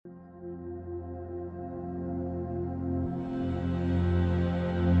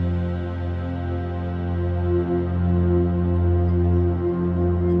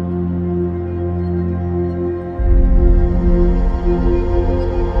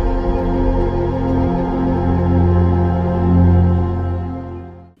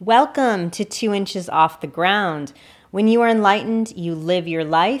Welcome to 2 Inches Off the Ground. When you are enlightened, you live your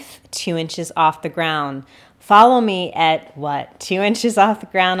life 2 inches off the ground. Follow me at 2 Inches Off the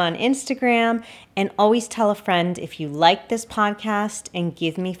Ground on Instagram, and always tell a friend if you like this podcast and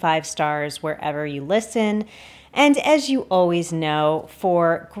give me 5 stars wherever you listen. And as you always know,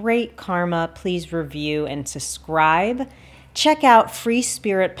 for great karma, please review and subscribe. Check out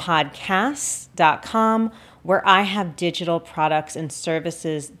freespiritpodcasts.com, where I have digital products and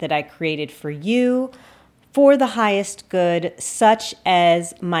services that I created for you for the highest good, such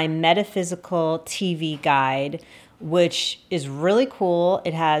as my metaphysical TV guide, which is really cool.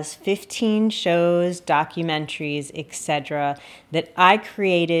 It has 15 shows, documentaries, etc. that I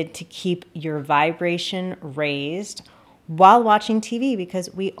created to keep your vibration raised while watching TV,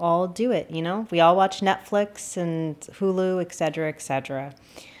 because we all do it, you know? We all watch Netflix and Hulu, etc., etc.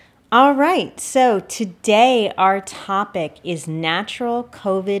 All right, so today our topic is natural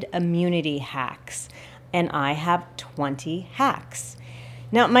COVID immunity hacks, and I have 20 hacks.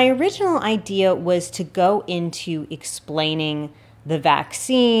 Now, my original idea was to go into explaining the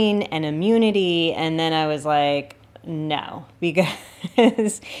vaccine and immunity, and then I was like, no,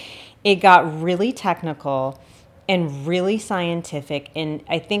 because it got really technical and really scientific, and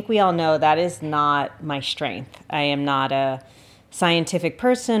I think we all know that is not my strength. I am not a scientific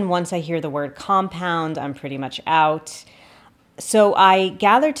person. Once I hear the word compound, I'm pretty much out. So I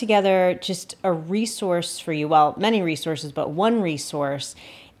gathered together just a resource for you. Well, many resources, but one resource.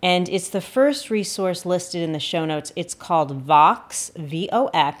 And it's the first resource listed in the show notes. It's called Vox,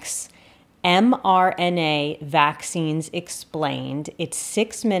 V-O-X, mRNA Vaccines Explained. It's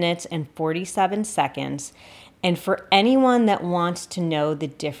 6 minutes and 47 seconds. And for anyone that wants to know the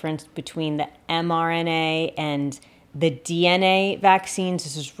difference between the mRNA and the DNA vaccines,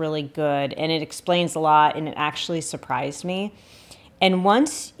 this is really good, and it explains a lot, and it actually surprised me. And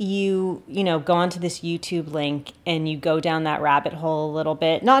once you go onto this YouTube link and you go down that rabbit hole a little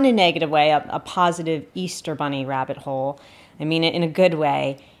bit, not in a negative way, a positive Easter Bunny rabbit hole, I mean it in a good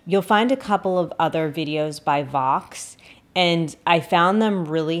way, you'll find a couple of other videos by Vox, and I found them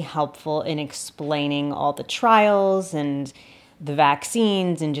really helpful in explaining all the trials and the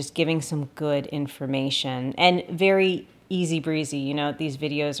vaccines and just giving some good information, and very easy breezy. You know, these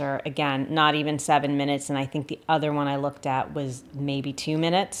videos are, again, not even 7 minutes. And I think the other one I looked at was maybe 2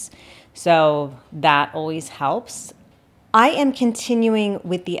 minutes. So that always helps. I am continuing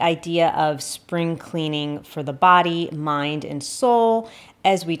with the idea of spring cleaning for the body, mind, and soul,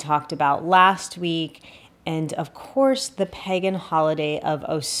 as we talked about last week. And of course, the pagan holiday of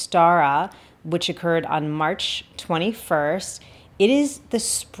Ostara, which occurred on March 21st. It is the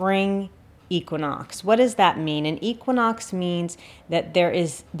spring equinox. What does that mean? An equinox means that there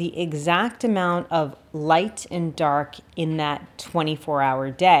is the exact amount of light and dark in that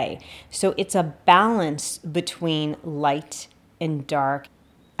 24-hour day. So it's a balance between light and dark.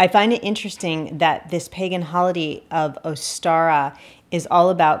 I find it interesting that this pagan holiday of Ostara is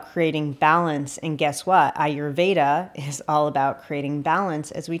all about creating balance. And guess what? Ayurveda is all about creating balance,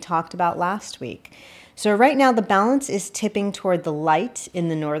 as we talked about last week. So right now the balance is tipping toward the light in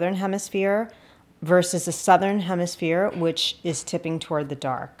the northern hemisphere versus the southern hemisphere, which is tipping toward the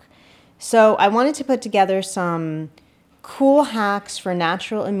dark. So I wanted to put together some cool hacks for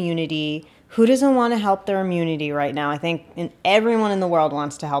natural immunity. Who doesn't want to help their immunity right now? I think everyone in the world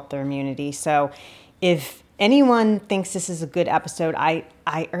wants to help their immunity. So if anyone thinks this is a good episode, I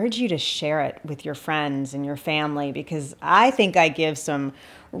urge you to share it with your friends and your family, because I think I give some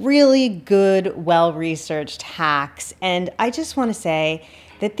really good, well-researched hacks. And I just want to say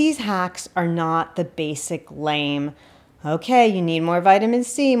that these hacks are not the basic lame, okay, you need more vitamin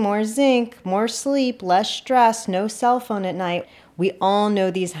C, more zinc, more sleep, less stress, no cell phone at night. We all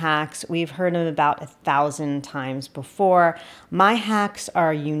know these hacks. We've heard them about 1,000 times before. My hacks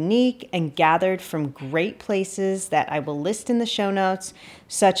are unique and gathered from great places that I will list in the show notes,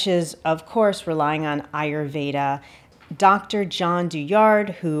 such as, of course, relying on Ayurveda, Dr. John Duyard,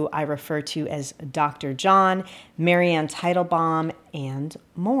 who I refer to as Dr. John, Marianne Teitelbaum, and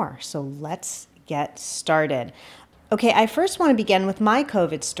more. So let's get started. Okay, I first want to begin with my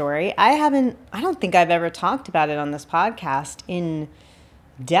COVID story. I don't think I've ever talked about it on this podcast in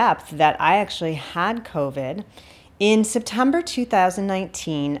depth, that I actually had COVID. In September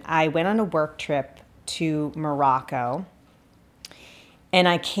 2019, I went on a work trip to Morocco, and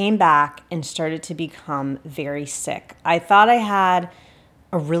I came back and started to become very sick. I thought I had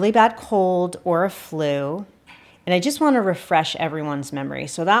a really bad cold or a flu, and I just want to refresh everyone's memory.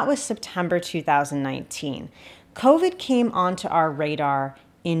 So that was September 2019. COVID came onto our radar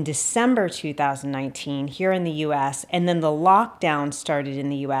in December 2019 here in the US, and then the lockdown started in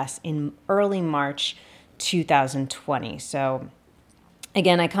the US in early March 2020. So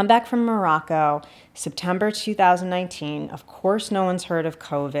again, I come back from Morocco, September 2019. Of course, no one's heard of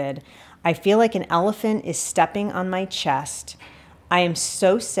COVID. I feel like an elephant is stepping on my chest. I am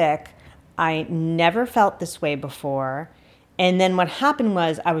so sick. I never felt this way before. And then what happened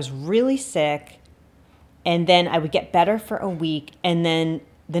was I was really sick, and then I would get better for a week, and then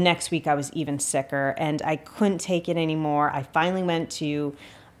the next week I was even sicker, and I couldn't take it anymore. I finally went to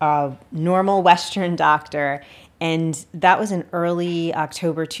a normal Western doctor, and that was in early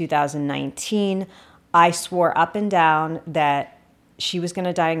October 2019. I swore up and down that she was going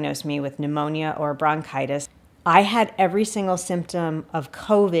to diagnose me with pneumonia or bronchitis. I had every single symptom of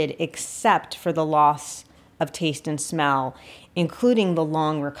COVID except for the loss of taste and smell, including the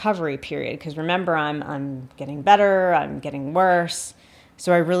long recovery period. Because remember, I'm getting better, I'm getting worse.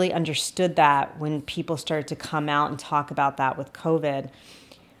 So I really understood that when people started to come out and talk about that with COVID.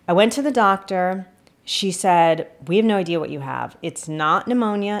 I went to the doctor. She said, we have no idea what you have. It's not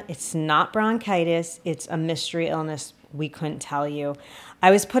pneumonia. It's not bronchitis. It's a mystery illness. We couldn't tell you. I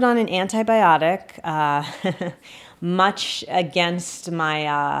was put on an antibiotic, much against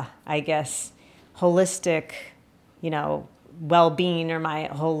my, holistic, well-being or my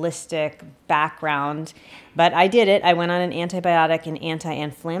holistic background. But I did it. I went on an antibiotic, an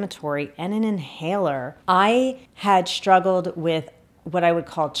anti-inflammatory, and an inhaler. I had struggled with what I would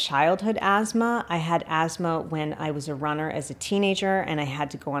call childhood asthma. I had asthma when I was a runner as a teenager, and I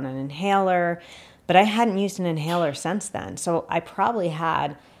had to go on an inhaler, but I hadn't used an inhaler since then. So I probably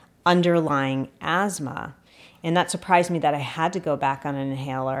had underlying asthma, and that surprised me that I had to go back on an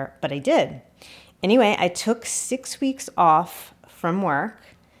inhaler, but I did. Anyway, I took 6 weeks off from work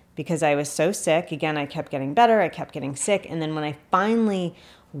because I was so sick. Again, I kept getting better, I kept getting sick, and then when I finally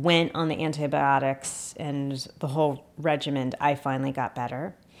went on the antibiotics and the whole regimen, I finally got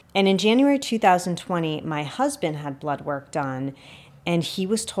better. And in January 2020, my husband had blood work done, and he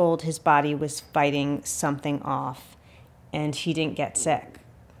was told his body was fighting something off, and he didn't get sick.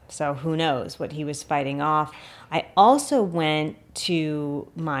 So who knows what he was fighting off. I also went to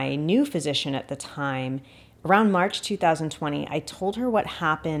my new physician at the time. Around March 2020, I told her what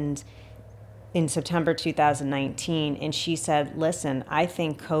happened in September 2019, and she said, listen, I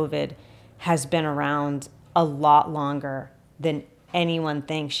think COVID has been around a lot longer than anyone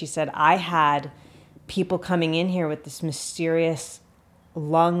thinks. She said, I had people coming in here with this mysterious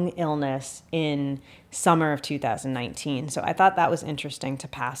lung illness in summer of 2019. So I thought that was interesting to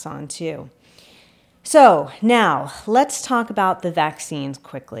pass on too. So now let's talk about the vaccines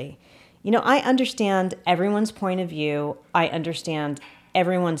quickly. I understand everyone's point of view. I understand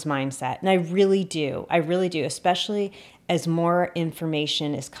everyone's mindset. And I really do, especially as more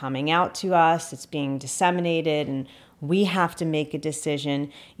information is coming out to us, it's being disseminated, and we have to make a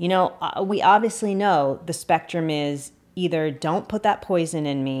decision. We obviously know the spectrum is either don't put that poison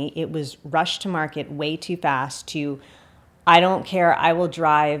in me, it was rushed to market way too fast, to I don't care, I will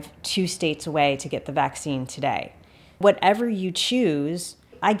drive 2 states away to get the vaccine today. Whatever you choose,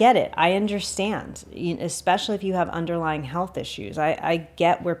 I get it. I understand, especially if you have underlying health issues. I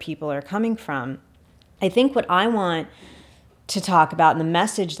get where people are coming from. I think what I want to talk about, and the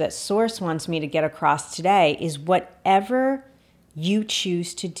message that Source wants me to get across today, is whatever you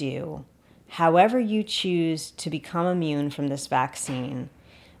choose to do, however you choose to become immune from this vaccine,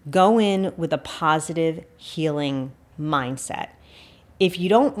 go in with a positive, healing mindset. If you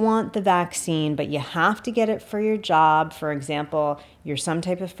don't want the vaccine, but you have to get it for your job, for example, you're some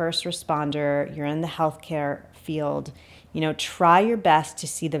type of first responder, you're in the healthcare field, try your best to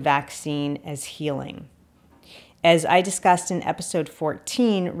see the vaccine as healing. As I discussed in episode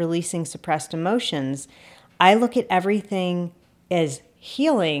 14, Releasing Suppressed Emotions, I look at everything as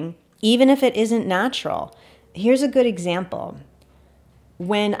healing, even if it isn't natural. Here's a good example.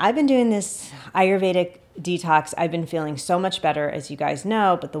 When I've been doing this Ayurvedic detox, I've been feeling so much better, as you guys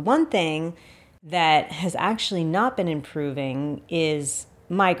know, but the one thing that has actually not been improving is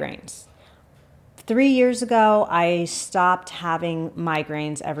migraines. 3 years ago, I stopped having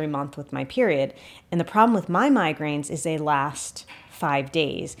migraines every month with my period. And the problem with my migraines is they last 5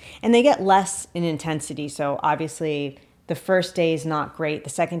 days and they get less in intensity. So obviously the first day is not great. The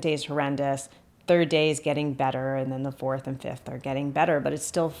second day is horrendous. Third day is getting better. And then the fourth and fifth are getting better, but it's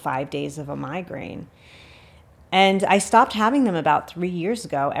still 5 days of a migraine. And I stopped having them about 3 years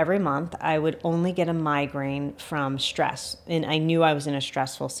ago. Every month, I would only get a migraine from stress. And I knew I was in a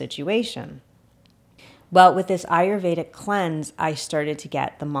stressful situation. Well, with this Ayurvedic cleanse, I started to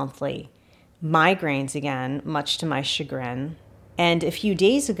get the monthly migraines again, much to my chagrin. And a few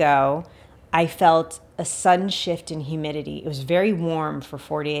days ago, I felt a sudden shift in humidity. It was very warm for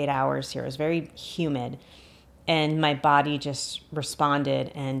 48 hours here. It was very humid. And my body just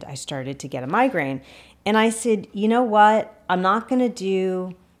responded, and I started to get a migraine. And I said, you know what? I'm not going to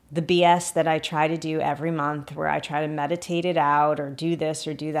do the BS that I try to do every month where I try to meditate it out or do this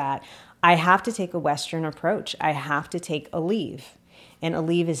or do that. I have to take a Western approach. I have to take Aleve. And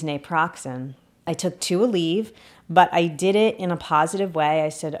Aleve is naproxen. I took 2 Aleve, but I did it in a positive way. I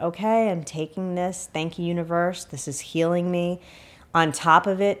said, okay, I'm taking this. Thank you, universe. This is healing me. On top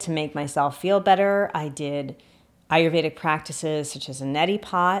of it, to make myself feel better, I did Ayurvedic practices such as a neti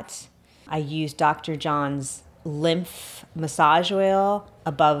pot. I used Dr. John's lymph massage oil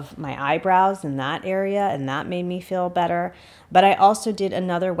above my eyebrows in that area, and that made me feel better. But I also did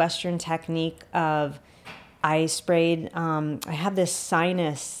another Western technique of I sprayed, I have this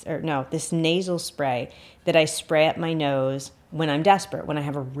this nasal spray that I spray up my nose when I'm desperate, when I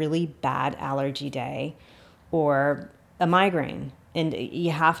have a really bad allergy day or a migraine. And you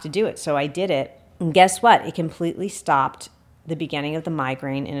have to do it. So I did it. And guess what? It completely stopped the beginning of the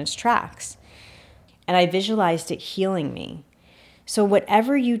migraine in its tracks. And I visualized it healing me. So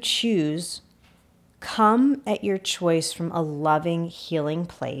whatever you choose, come at your choice from a loving, healing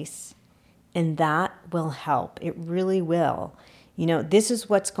place. And that will help. It really will. You know, this is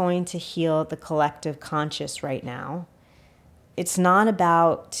what's going to heal the collective conscious right now. It's not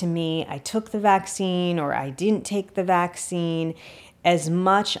about, to me, I took the vaccine or I didn't take the vaccine, as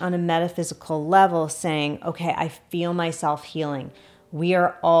much on a metaphysical level saying, okay, I feel myself healing. We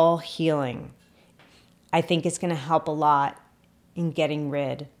are all healing. I think it's going to help a lot in getting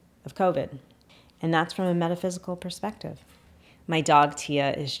rid of COVID. And that's from a metaphysical perspective. My dog,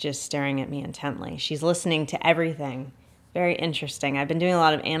 Tia, is just staring at me intently. She's listening to everything. Very interesting. I've been doing a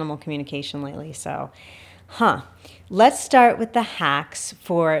lot of animal communication lately, so, Let's start with the hacks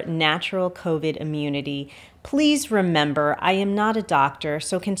for natural COVID immunity. Please remember, I am not a doctor,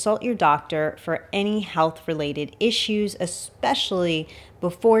 so consult your doctor for any health-related issues, especially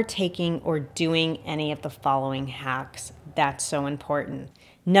before taking or doing any of the following hacks. That's so important.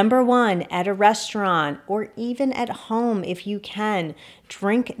 Number 1, at a restaurant or even at home, if you can,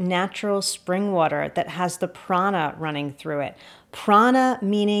 drink natural spring water that has the prana running through it. Prana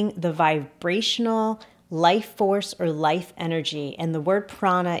meaning the vibrational life force or life energy, and the word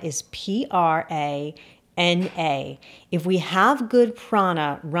prana is Prana. If we have good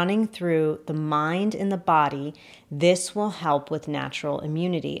prana running through the mind and the body, this will help with natural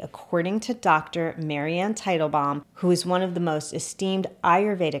immunity. According to Dr. Marianne Teitelbaum, who is one of the most esteemed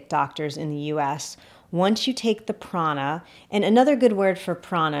Ayurvedic doctors in the U.S., once you take the prana, and another good word for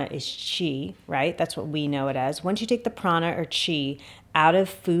prana is chi, right? That's what we know it as. Once you take the prana or chi out of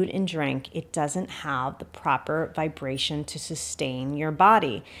food and drink, it doesn't have the proper vibration to sustain your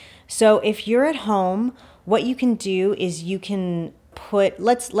body. So if you're at home, what you can do is you can put,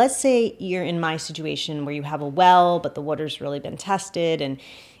 let's say you're in my situation where you have a well, but the water's really been tested and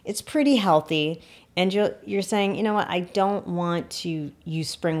it's pretty healthy. And you're saying, you know what, I don't want to use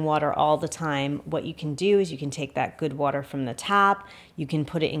spring water all the time. What you can do is you can take that good water from the tap, you can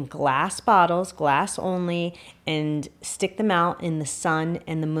put it in glass bottles, glass only, and stick them out in the sun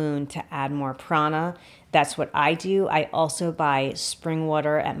and the moon to add more prana. That's what I do. I also buy spring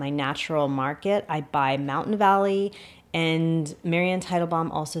water at my natural market. I buy Mountain Valley, and Marianne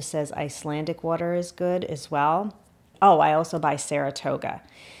Teitelbaum also says Icelandic water is good as well. Oh, I also buy Saratoga.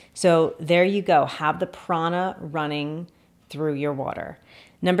 So there you go. Have the prana running through your water.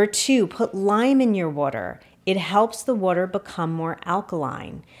 Number 2, put lime in your water. It helps the water become more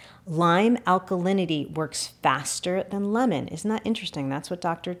alkaline. Lime alkalinity works faster than lemon. Isn't that interesting? That's what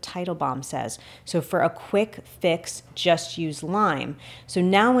Dr. Teitelbaum says. So for a quick fix, just use lime. So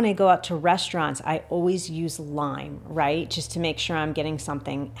now when I go out to restaurants, I always use lime, right? Just to make sure I'm getting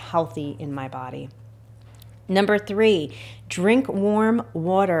something healthy in my body. Number 3, drink warm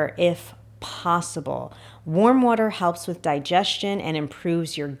water if possible. Warm water helps with digestion and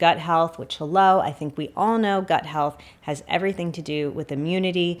improves your gut health, which, I think we all know gut health has everything to do with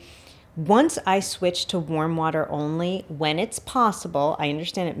immunity. Once I switch to warm water only, when it's possible, I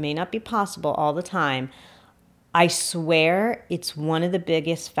understand it may not be possible all the time, I swear it's one of the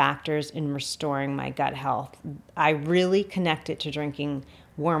biggest factors in restoring my gut health. I really connect it to drinking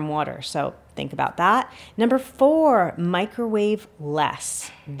warm water. So think about that. Number 4, microwave less.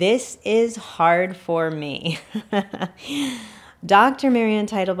 This is hard for me. Dr. Marianne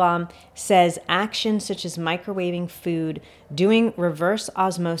Teitelbaum says actions such as microwaving food, doing reverse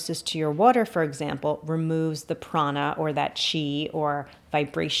osmosis to your water, for example, removes the prana or that chi or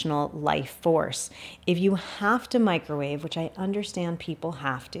vibrational life force. If you have to microwave, which I understand people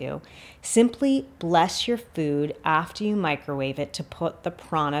have to, simply bless your food after you microwave it to put the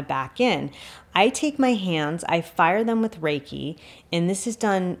prana back in. I take my hands, I fire them with Reiki, and this is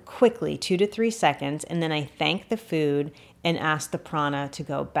done quickly, 2 to 3 seconds, and then I thank the food and ask the prana to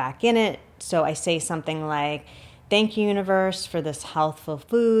go back in it. So I say something like, "Thank you, universe, for this healthful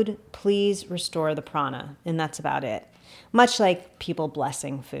food. Please restore the prana." And that's about it. Much like people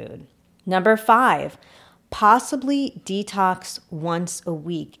blessing food. Number 5, possibly detox once a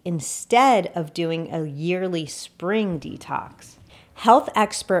week instead of doing a yearly spring detox. Health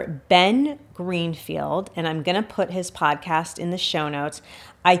expert Ben Greenfield, and I'm going to put his podcast in the show notes.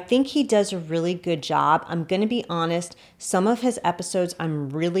 I think he does a really good job. I'm going to be honest, some of his episodes I'm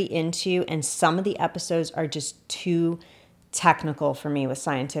really into, and some of the episodes are just too technical for me with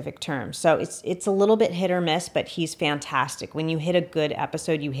scientific terms. So it's a little bit hit or miss, but he's fantastic. When you hit a good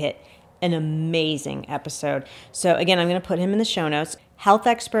episode, you hit an amazing episode. So again, I'm going to put him in the show notes. Health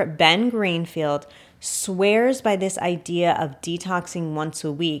expert Ben Greenfield swears by this idea of detoxing once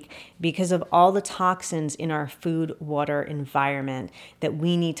a week because of all the toxins in our food, water environment that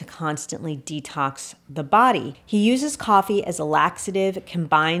we need to constantly detox the body. He uses coffee as a laxative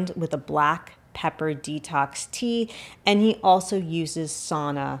combined with a black pepper detox tea, and he also uses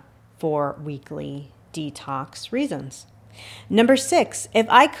sauna for weekly detox reasons. Number 6, if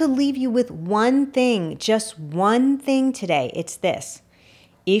I could leave you with one thing, just one thing today, it's this.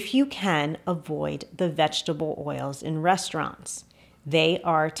 If you can, avoid the vegetable oils in restaurants. They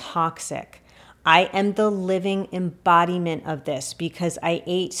are toxic. I am the living embodiment of this because I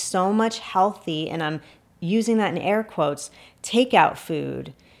ate so much healthy, and I'm using that in air quotes, takeout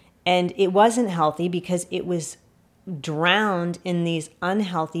food. And it wasn't healthy because it was drowned in these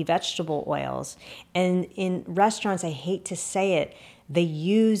unhealthy vegetable oils. And in restaurants, I hate to say it, they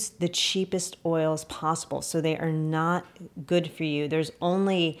use the cheapest oils possible. So they are not good for you. There's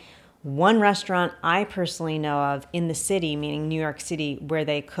only one restaurant I personally know of in the city, meaning New York City, where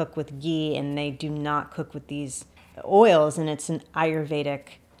they cook with ghee and they do not cook with these oils. And it's an Ayurvedic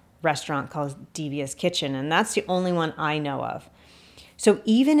restaurant called Divya's Kitchen. And that's the only one I know of. So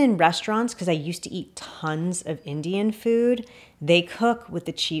even in restaurants, because I used to eat tons of Indian food, they cook with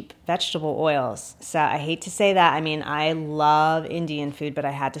the cheap vegetable oils. So I hate to say that. I mean, I love Indian food, but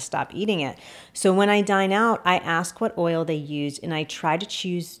I had to stop eating it. So when I dine out, I ask what oil they use, and I try to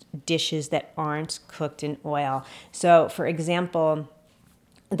choose dishes that aren't cooked in oil. So for example,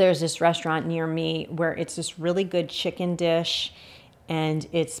 there's this restaurant near me where it's this really good chicken dish, and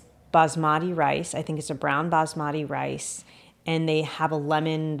it's basmati rice. I think it's a brown basmati rice. And they have a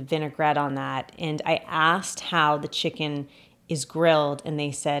lemon vinaigrette on that. And I asked how the chicken is grilled, and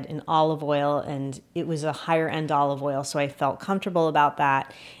they said in olive oil, and it was a higher end olive oil, so I felt comfortable about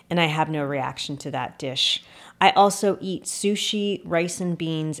that, and I have no reaction to that dish. I also eat sushi, rice and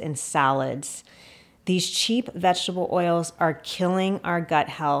beans, and salads. These cheap vegetable oils are killing our gut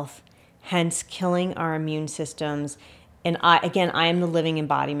health, hence killing our immune systems. And I am the living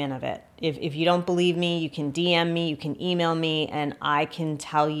embodiment of it. If you don't believe me, you can DM me, you can email me, and I can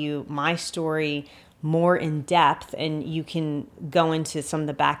tell you my story more in depth. And you can go into some of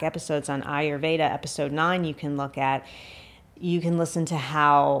the back episodes on Ayurveda, episode 9, you can look at. You can listen to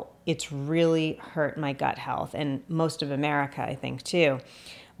how it's really hurt my gut health, and most of America, I think, too.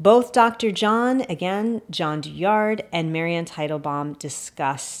 Both Dr. John Douillard, and Marianne Teitelbaum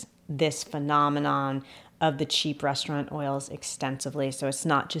discuss this phenomenon of the cheap restaurant oils extensively, so it's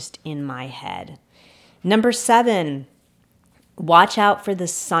not just in my head. Number 7, watch out for the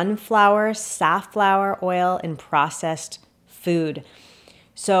sunflower, safflower oil in processed food.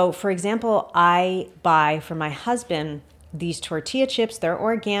 So, for example, I buy for my husband these tortilla chips. They're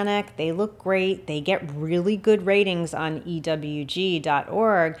organic. They look great. They get really good ratings on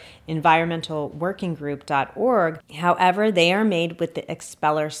EWG.org, environmentalworkinggroup.org. However, they are made with the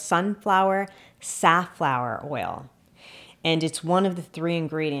expeller sunflower safflower oil. And it's one of the 3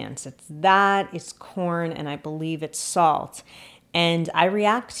 ingredients. It's that, it's corn, and I believe it's salt. And I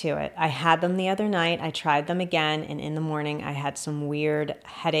react to it. I had them the other night. I tried them again, and in the morning I had some weird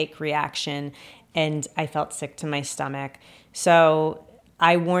headache reaction, and I felt sick to my stomach. So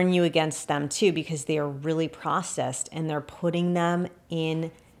I warn you against them too, because they are really processed, and they're putting them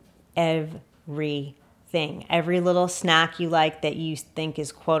in everything. Every little snack you like that you think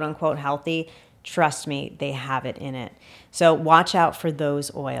is quote unquote healthy, trust me, they have it in it. So watch out for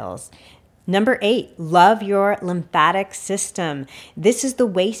those oils. Number 8, love your lymphatic system. This is the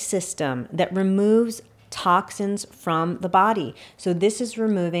waste system that removes toxins from the body. So this is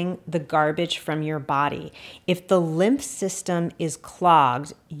removing the garbage from your body. If the lymph system is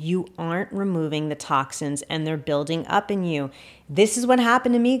clogged, you aren't removing the toxins and they're building up in you. This is what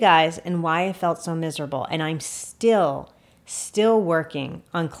happened to me, guys, and why I felt so miserable. And I'm still working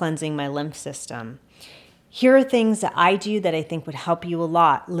on cleansing my lymph system. Here are things that I do that I think would help you a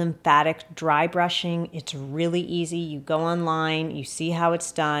lot. Lymphatic dry brushing. It's really easy. You go online, you see how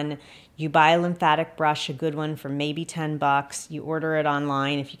it's done. You buy a lymphatic brush, a good one for maybe $10. You order it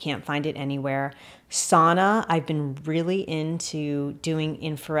online if you can't find it anywhere. Sauna. I've been really into doing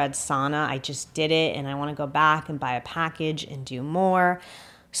infrared sauna. I just did it and I want to go back and buy a package and do more.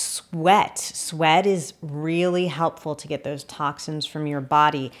 Sweat. Sweat is really helpful to get those toxins from your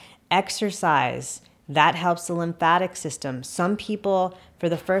body. Exercise. That helps the lymphatic system. Some people, for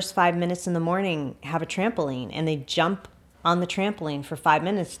the first 5 minutes in the morning, have a trampoline and they jump on the trampoline for 5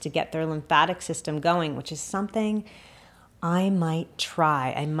 minutes to get their lymphatic system going, which is something I might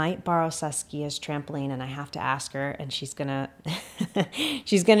try. I might borrow Saskia's trampoline, and I have to ask her, and she's gonna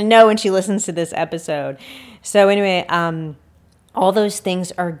know when she listens to this episode. So anyway, all those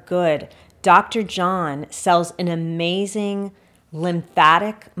things are good. Dr. John sells an amazing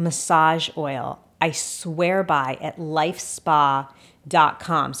lymphatic massage oil. I swear by at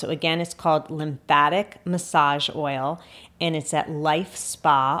lifespa.com. So again, it's called lymphatic massage oil, and it's at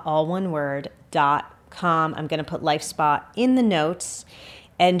lifespa, all one word, .com. I'm going to put LifeSpa in the notes.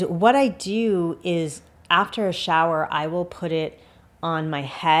 And what I do is after a shower, I will put it on my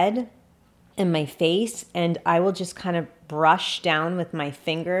head and my face, and I will just kind of brush down with my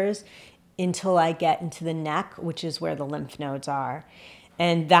fingers until I get into the neck, which is where the lymph nodes are.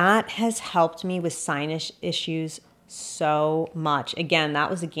 And that has helped me with sinus issues so much. Again,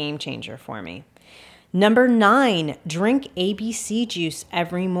 that was a game changer for me. Number 9, drink ABC juice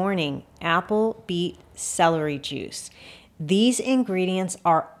every morning. Apple, beet, celery juice. These ingredients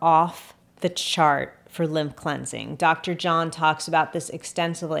are off the chart for lymph cleansing. Dr. John talks about this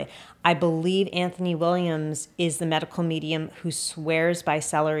extensively. I believe Anthony Williams is the medical medium who swears by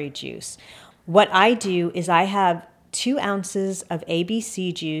celery juice. What I do is I have 2 ounces of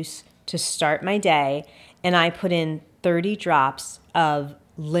ABC juice to start my day, and I put in 30 drops of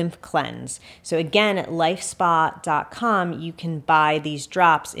lymph cleanse. So again, at lifespa.com, you can buy these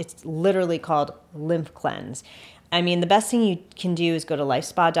drops. It's literally called lymph cleanse. I mean, the best thing you can do is go to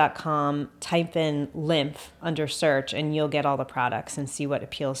lifespa.com, type in lymph under search, and you'll get all the products and see what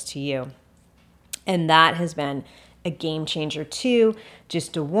appeals to you. And that has been a game changer too.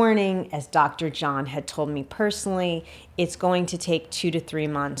 Just a warning, as Dr. John had told me personally, it's going to take 2 to 3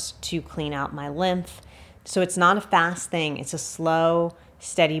 months to clean out my lymph. So it's not a fast thing. It's a slow,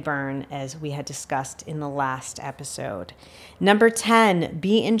 steady burn, as we had discussed in the last episode. Number 10,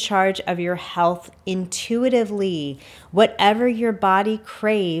 be in charge of your health intuitively. Whatever your body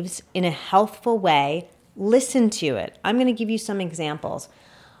craves in a healthful way, listen to it. I'm going to give you some examples.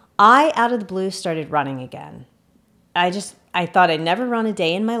 I, out of the blue, started running again. I thought I'd never run a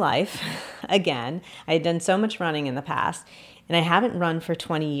day in my life again. I had done so much running in the past, and I haven't run for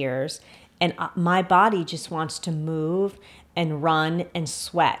 20 years. And my body just wants to move and run and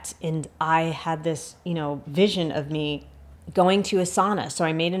sweat. And I had this, vision of me going to a sauna. So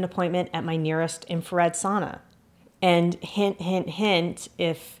I made an appointment at my nearest infrared sauna. And hint, hint, hint,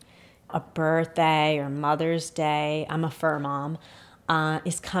 if a birthday or Mother's Day, I'm a fur mom,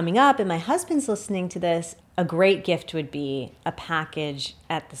 is coming up and my husband's listening to this, a great gift would be a package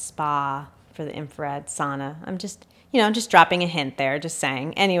at the spa for the infrared sauna. I'm just dropping a hint there, just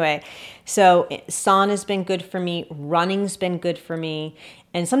saying. Anyway, so sauna's been good for me. Running's been good for me.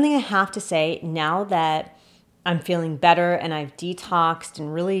 And something I have to say, now that I'm feeling better and I've detoxed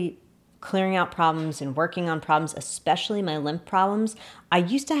and really clearing out problems and working on problems, especially my lymph problems, I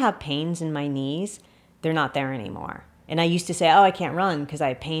used to have pains in my knees. They're not there anymore. And I used to say, I can't run because I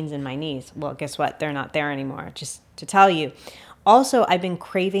have pains in my knees. Well, guess what? They're not there anymore, just to tell you. Also, I've been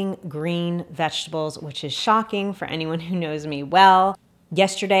craving green vegetables, which is shocking for anyone who knows me well.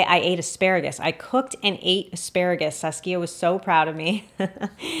 Yesterday, I ate asparagus. I cooked and ate asparagus. Saskia was so proud of me.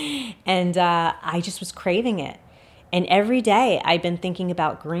 And I just was craving it. And every day, I've been thinking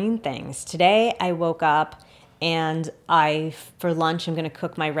about green things. Today, I woke up and for lunch, I'm going to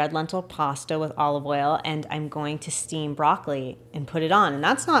cook my red lentil pasta with olive oil, and I'm going to steam broccoli and put it on. And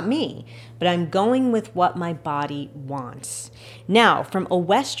that's not me, but I'm going with what my body wants. Now, from a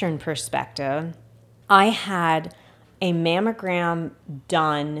Western perspective, I had a mammogram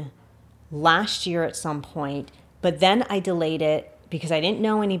done last year at some point, but then I delayed it because I didn't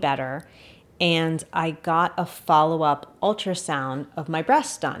know any better. and I got a follow-up ultrasound of my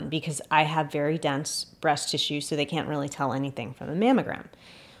breasts done because I have very dense breast tissue, so they can't really tell anything from a mammogram.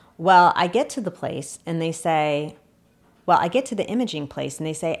 Well, I get to the place and they say, I get to the imaging place and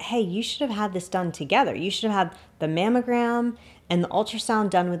they say, hey, you should have had this done together. You should have had the mammogram and the ultrasound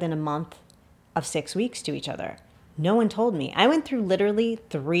done within a month of 6 weeks to each other. No one told me. I went through literally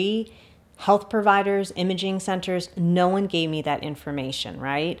 3 health providers, imaging centers. No one gave me that information,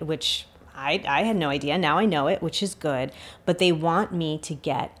 right? Which I had no idea. Now I know it, which is good. But they want me to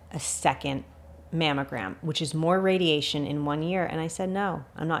get a second mammogram, which is more radiation in 1 year. And I said, no,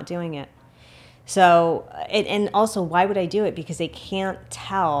 I'm not doing it. So, and also, why would I do it? Because they can't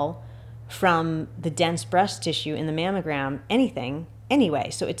tell from the dense breast tissue in the mammogram anything anyway.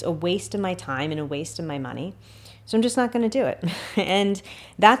 So it's a waste of my time and a waste of my money. So I'm just not going to do it. And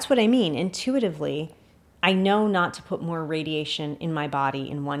that's what I mean. Intuitively, I know not to put more radiation in my body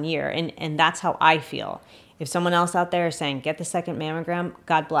in 1 year. And that's how I feel. If someone else out there is saying, get the second mammogram,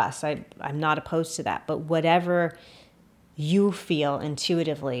 God bless. I'm not opposed to that. But whatever you feel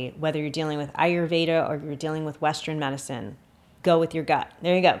intuitively, whether you're dealing with Ayurveda or you're dealing with Western medicine, go with your gut.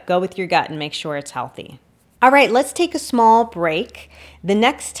 There you go. Go with your gut and make sure it's healthy. All right, let's take a small break. The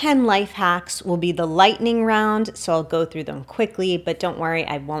next 10 life hacks will be the lightning round, so I'll go through them quickly, but don't worry,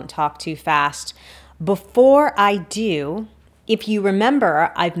 I won't talk too fast. Before I do, if you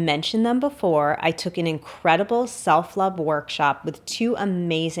remember, I've mentioned them before. I took an incredible self-love workshop with 2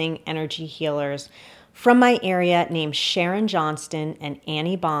 amazing energy healers from my area named Sharon Johnston and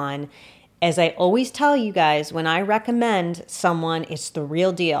Annie Bond. As I always tell you guys, when I recommend someone, it's the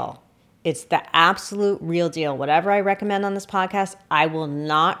real deal. It's the absolute real deal. Whatever I recommend on this podcast, I will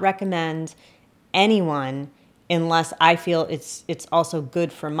not recommend anyone unless I feel it's also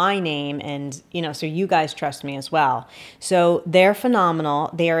good for my name and, so you guys trust me as well. So they're phenomenal.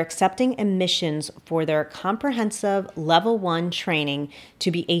 They are accepting admissions for their comprehensive level 1 training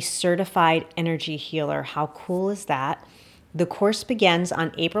to be a certified energy healer. How cool is that? The course begins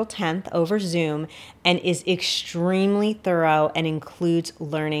on April 10th over Zoom and is extremely thorough and includes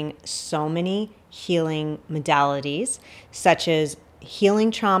learning so many healing modalities, such as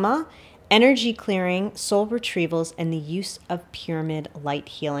healing trauma, energy clearing, soul retrievals, and the use of pyramid light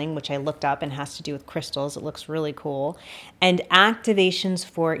healing, which I looked up and has to do with crystals. It looks really cool. And activations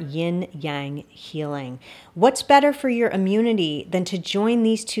for yin-yang healing. What's better for your immunity than to join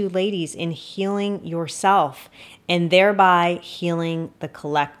these 2 ladies in healing yourself and thereby healing the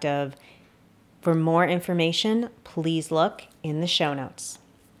collective? For more information, please look in the show notes.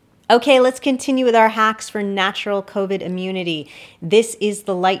 Okay, let's continue with our hacks for natural COVID immunity. This is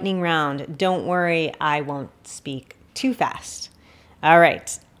the lightning round. Don't worry, I won't speak too fast. All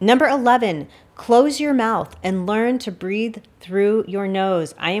right, number 11, close your mouth and learn to breathe through your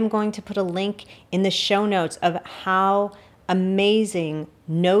nose. I am going to put a link in the show notes of how amazing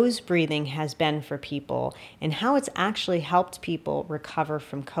nose breathing has been for people and how it's actually helped people recover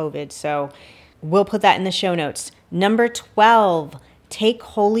from COVID. So we'll put that in the show notes. Number 12, take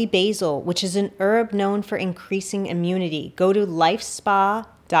holy basil, which is an herb known for increasing immunity. Go to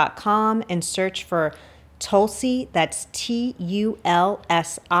lifespa.com and search for Tulsi, that's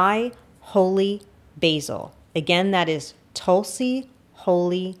Tulsi, holy basil. Again, that is Tulsi,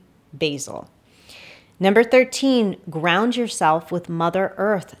 holy basil. Number 13, ground yourself with Mother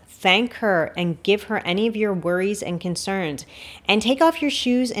Earth. Thank her and give her any of your worries and concerns. And take off your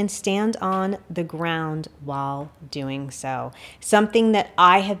shoes and stand on the ground while doing so. Something that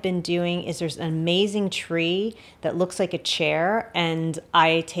I have been doing is there's an amazing tree that looks like a chair, and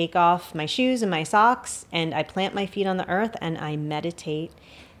I take off my shoes and my socks and I plant my feet on the earth and I meditate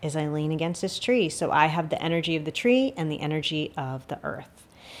as I lean against this tree. So I have the energy of the tree and the energy of the earth.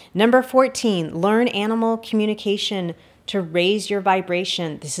 Number 14, learn animal communication to raise your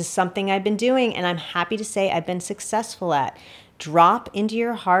vibration. This is something I've been doing, and I'm happy to say I've been successful at. Drop into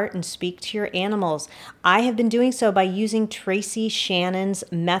your heart and speak to your animals. I have been doing so by using Tracy Shannon's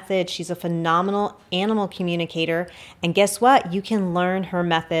method. She's a phenomenal animal communicator. And guess what? You can learn her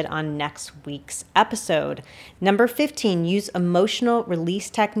method on next week's episode. Number 15, use emotional release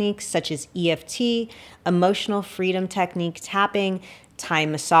techniques such as EFT, emotional freedom technique tapping, Thai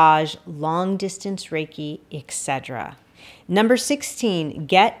massage, long distance Reiki, etc. Number 16,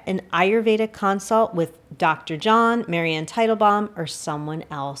 get an Ayurveda consult with Dr. John, Marianne Teitelbaum, or someone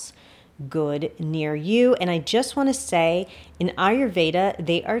else good near you. And I just want to say, in Ayurveda,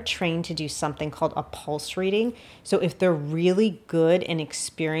 they are trained to do something called a pulse reading. So if they're really good and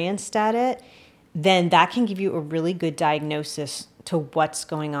experienced at it, then that can give you a really good diagnosis to what's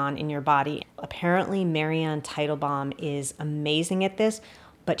going on in your body. Apparently, Marianne Teitelbaum is amazing at this.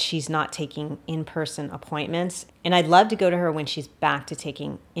 but she's not taking in-person appointments. And I'd love to go to her when she's back to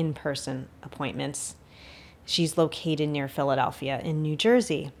taking in-person appointments. She's located near Philadelphia in New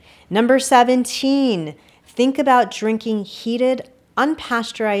Jersey. Number 17, think about drinking heated,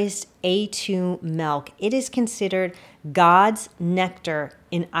 unpasteurized A2 milk. It is considered God's nectar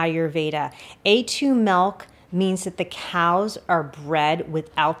in Ayurveda. A2 milk means that the cows are bred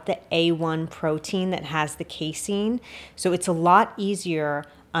without the A1 protein that has the casein. So it's a lot easier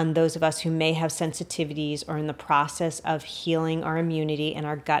on those of us who may have sensitivities or in the process of healing our immunity and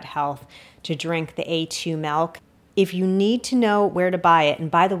our gut health to drink the A2 milk. If you need to know where to buy it, and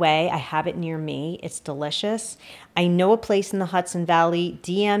by the way, I have it near me, it's delicious. I know a place in the Hudson Valley.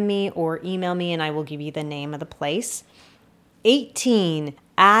 DM me or email me and I will give you the name of the place. 18,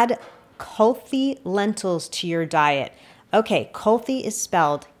 add Kulthi lentils to your diet. Okay, Kulthi is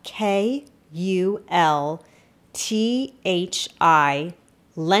spelled Kulthi,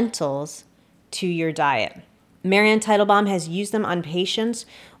 lentils, to your diet. Marianne Teitelbaum has used them on patients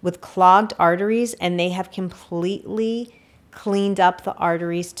with clogged arteries, and they have completely cleaned up the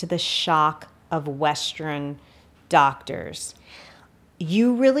arteries to the shock of Western doctors.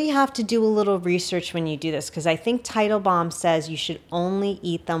 You really have to do a little research when you do this, because I think Teitelbaum says you should only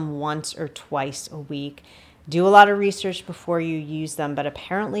eat them once or twice a week. Do a lot of research before you use them, but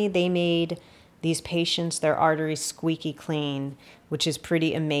apparently they made these patients, their arteries squeaky clean, which is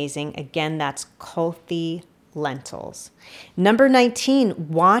pretty amazing. Again, that's Kulthi lentils. Number 19,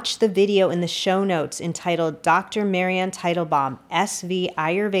 watch the video in the show notes entitled Dr. Marianne Teitelbaum, SV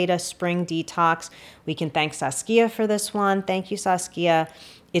Ayurveda Spring Detox. We can thank Saskia for this one. Thank you, Saskia.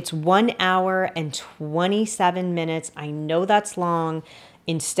 It's 1 hour and 27 minutes. I know that's long.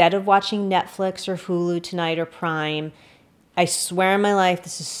 Instead of watching Netflix or Hulu tonight or Prime, I swear on my life,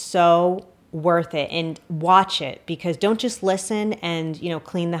 this is so worth it. And watch it, because don't just listen and,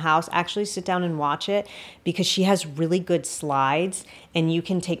 clean the house. Actually sit down and watch it, because she has really good slides, and you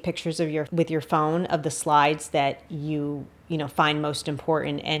can take pictures with your phone of the slides that you find most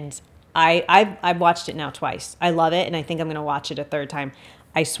important. And I've watched it now twice. I love it, and I think I'm going to watch it a third time.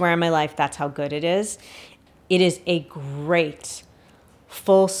 I swear on my life, that's how good it is. It is a great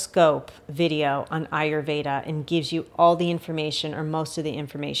full scope video on Ayurveda and gives you all the information, or most of the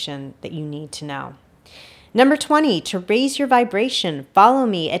information, that you need to know. Number 20, to raise your vibration, follow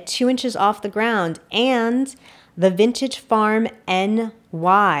me at 2 inches off the ground and the Vintage Farm NY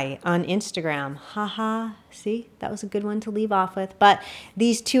on Instagram. Haha, see, that was a good one to leave off with. But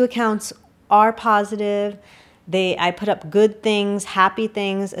these two accounts are positive. I put up good things, happy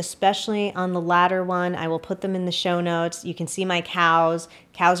things, especially on the latter one. I will put them in the show notes. You can see my cows.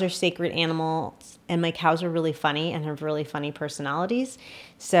 Cows are sacred animals, and my cows are really funny and have really funny personalities.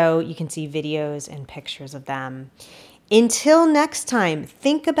 So you can see videos and pictures of them. Until next time,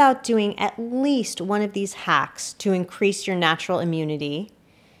 think about doing at least one of these hacks to increase your natural immunity.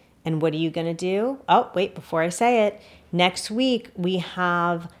 And what are you going to do? Oh, wait, before I say it, next week we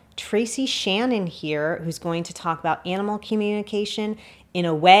have Tracy Shannon here, who's going to talk about animal communication in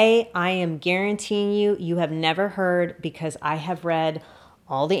a way I am guaranteeing you have never heard, because I have read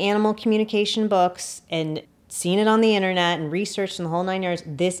all the animal communication books and seen it on the internet and researched in the whole 9 yards.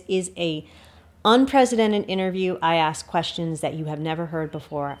 This is a unprecedented interview. I ask questions that you have never heard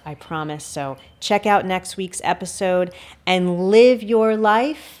before, I promise. So check out next week's episode and live your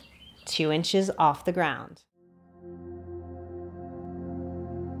life 2 inches off the ground.